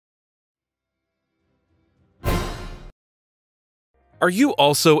Are you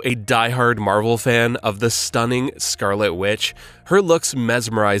also a diehard Marvel fan of the stunning Scarlet Witch? Her looks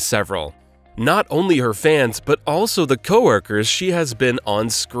mesmerize several. Not only her fans, but also the coworkers she has been on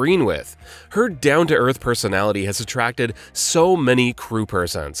screen with. Her down-to-earth personality has attracted so many crew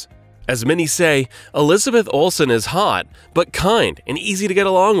persons. As many say, Elizabeth Olsen is hot, but kind and easy to get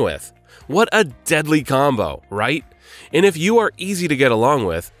along with. What a deadly combo, right? And if you are easy to get along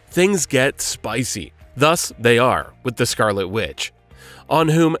with, things get spicy. Thus, they are with the Scarlet Witch, on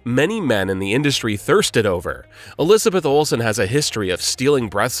whom many men in the industry thirsted over. Elizabeth Olsen has a history of stealing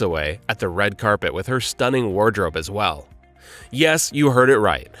breaths away at the red carpet with her stunning wardrobe as well. Yes, you heard it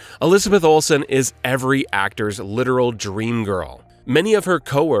right. Elizabeth Olsen is every actor's literal dream girl. Many of her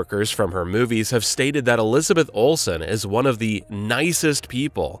co-workers from her movies have stated that Elizabeth Olsen is one of the nicest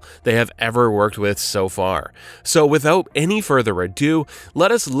people they have ever worked with so far. So without any further ado,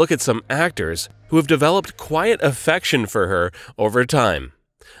 let us look at some actors who have developed quiet affection for her over time.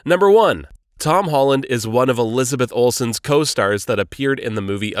 Number 1. Tom Holland is one of Elizabeth Olsen's co-stars that appeared in the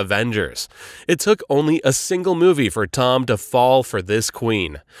movie Avengers. It took only a single movie for Tom to fall for this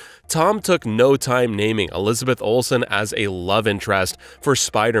queen. Tom took no time naming Elizabeth Olsen as a love interest for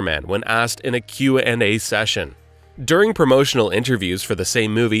Spider-Man when asked in a Q&A session. During promotional interviews for the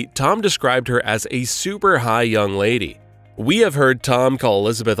same movie, Tom described her as a super high young lady. We have heard Tom call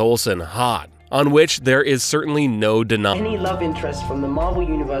Elizabeth Olsen hot, on which there is certainly no denying. Any love interest from the Marvel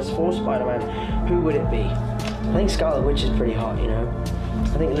Universe for Spider-Man, who would it be? I think Scarlet Witch is pretty hot, you know?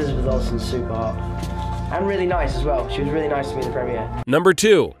 I think Elizabeth Olsen's super hot. And really nice as well. She was really nice to me in the premiere. Number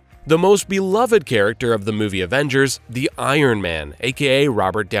 2. The most beloved character of the movie Avengers, the Iron Man, aka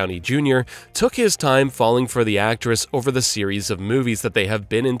Robert Downey Jr., took his time falling for the actress over the series of movies that they have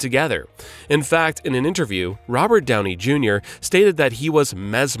been in together. In fact, in an interview, Robert Downey Jr. stated that he was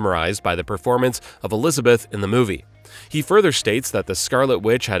mesmerized by the performance of Elizabeth in the movie. He further states that the Scarlet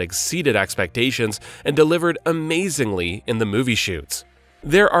Witch had exceeded expectations and delivered amazingly in the movie shoots.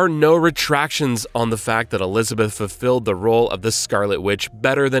 There are no retractions on the fact that Elizabeth fulfilled the role of the Scarlet Witch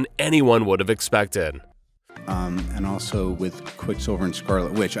better than anyone would have expected. And also with Quicksilver and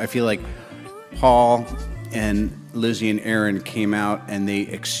Scarlet Witch, I feel like Paul and Lizzie and Aaron came out and they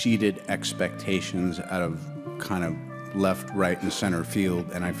exceeded expectations out of kind of left, right, and center field.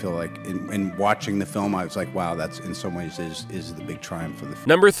 And I feel like in watching the film, I was like, wow, that's in some ways is the big triumph of the film.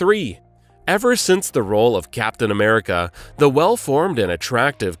 Number 3. Ever since the role of Captain America, the well-formed and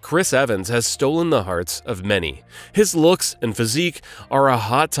attractive Chris Evans has stolen the hearts of many. His looks and physique are a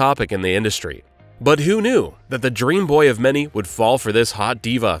hot topic in the industry. But who knew that the dream boy of many would fall for this hot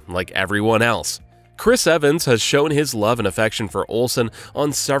diva like everyone else? Chris Evans has shown his love and affection for Olsen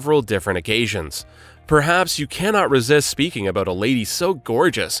on several different occasions. Perhaps you cannot resist speaking about a lady so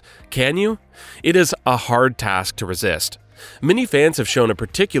gorgeous, can you? It is a hard task to resist. Many fans have shown a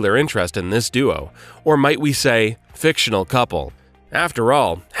particular interest in this duo, or might we say, fictional couple. After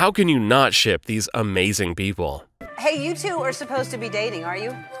all, how can you not ship these amazing people? Hey, you two are supposed to be dating, are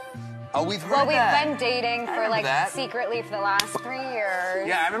you? Oh, we've heard Well, we've that. been dating for like secretly for the last 3 years.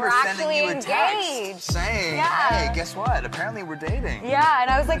 Yeah, I remember we're sending actually you a engaged. text saying, Yeah. hey, guess what? Apparently we're dating. Yeah, and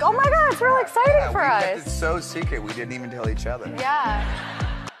I was like, oh my god, it's real exciting Yeah, for we us. kept it so secret, we didn't even tell each other. Yeah.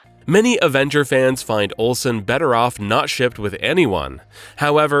 Many Avenger fans find Olsen better off not shipped with anyone.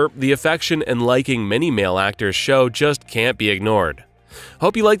 However, the affection and liking many male actors show just can't be ignored.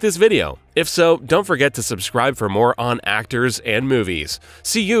 Hope you liked this video. If so, don't forget to subscribe for more on actors and movies.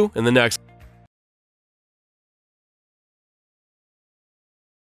 See you in the next